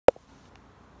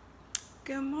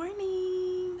Good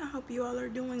morning. I hope you all are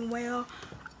doing well.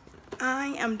 I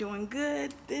am doing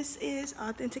good. This is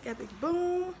Authentic Epic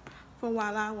Boom for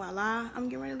Voila Voila. I'm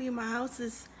getting ready to leave my house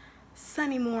this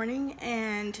sunny morning,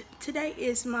 and today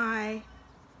is my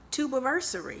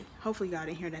tubiversary. Hopefully y'all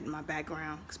didn't hear that in my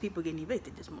background because people getting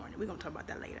evicted this morning. We're gonna talk about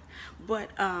that later. But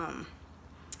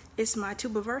it's my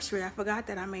tubiversary. I forgot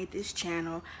that I made this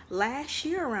channel last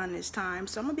year around this time,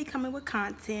 so I'm gonna be coming with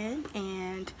content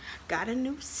and got a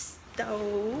new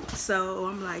stove, so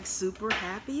I'm like super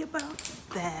happy about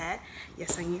that.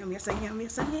 Yes I am, yes I am,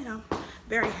 yes I am.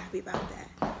 Very happy about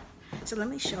that. So let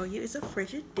me show you. It's a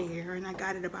Frigidaire, and I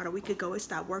got it about a week ago. It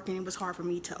stopped working. It was hard for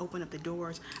me to open up the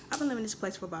doors. I've been living in this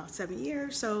place for about 7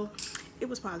 years, so it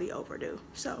was probably overdue.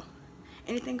 So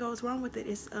anything goes wrong with it,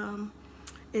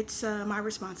 it's my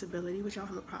responsibility, which I don't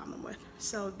have a problem with.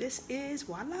 So this is,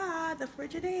 voila, the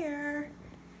Frigidaire.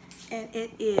 And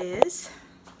it is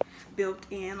built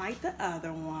in like the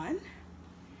other one.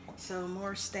 So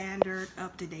more standard,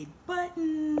 up-to-date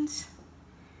buttons.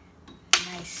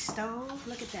 Nice stove.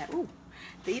 Look at that. Ooh,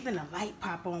 even the light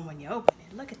pop on when you open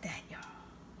it. Look at that, y'all.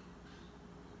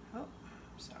 Oh,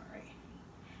 sorry.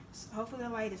 So hopefully the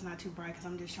light is not too bright because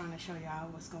I'm just trying to show y'all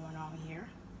what's going on here.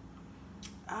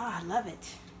 Ah, I love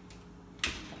it.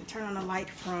 Turn on the light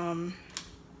from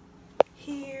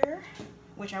here,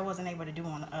 which I wasn't able to do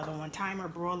on the other one. Timer,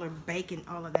 broiler, bacon,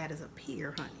 all of that is up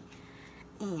here,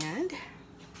 honey. And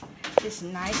this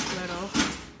nice little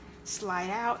slide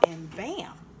out and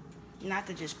bam, not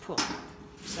to just pull.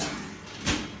 So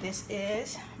this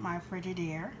is my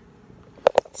Frigidaire.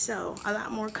 So a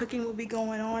lot more cooking will be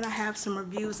going on. I have some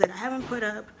reviews that I haven't put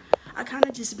up. I kind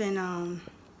of just been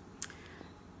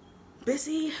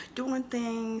busy doing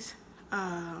things,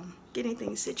 getting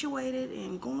things situated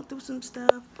and going through some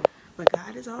stuff, but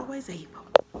God is always able,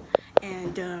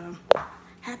 and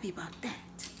happy about that.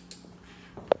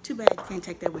 Too bad you can't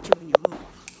take that with you when you move,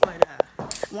 but I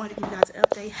wanted to give you guys an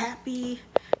update. Happy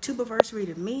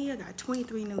tubiversary to me. I got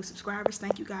 23 new subscribers.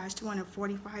 Thank you guys.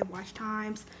 245 watch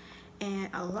times and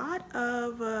a lot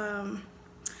of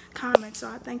comments, so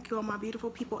I thank you all, my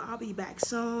beautiful people. I'll be back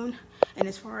soon. And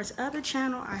as far as other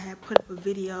channel, I have put up a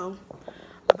video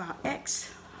about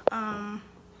X. I'm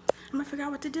gonna figure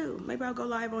out what to do. Maybe I'll go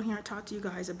live on here and talk to you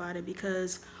guys about it,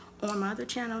 because on my other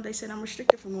channel they said I'm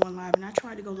restricted from going live, and I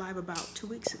tried to go live about 2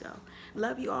 weeks ago.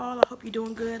 Love you all. I hope you're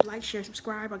doing good. Like, share,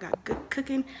 subscribe. I got good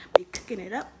cooking. Be cooking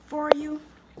it up for you.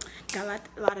 Got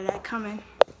a lot of that coming.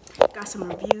 Got some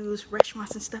reviews,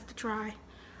 restaurants and stuff to try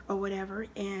or whatever.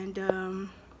 And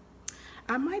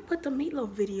I might put the meatloaf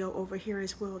video over here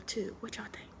as well too. What y'all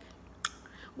think?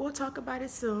 We'll talk about it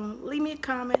soon. Leave me a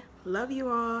comment. Love you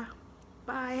all.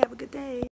 Bye. Have a good day.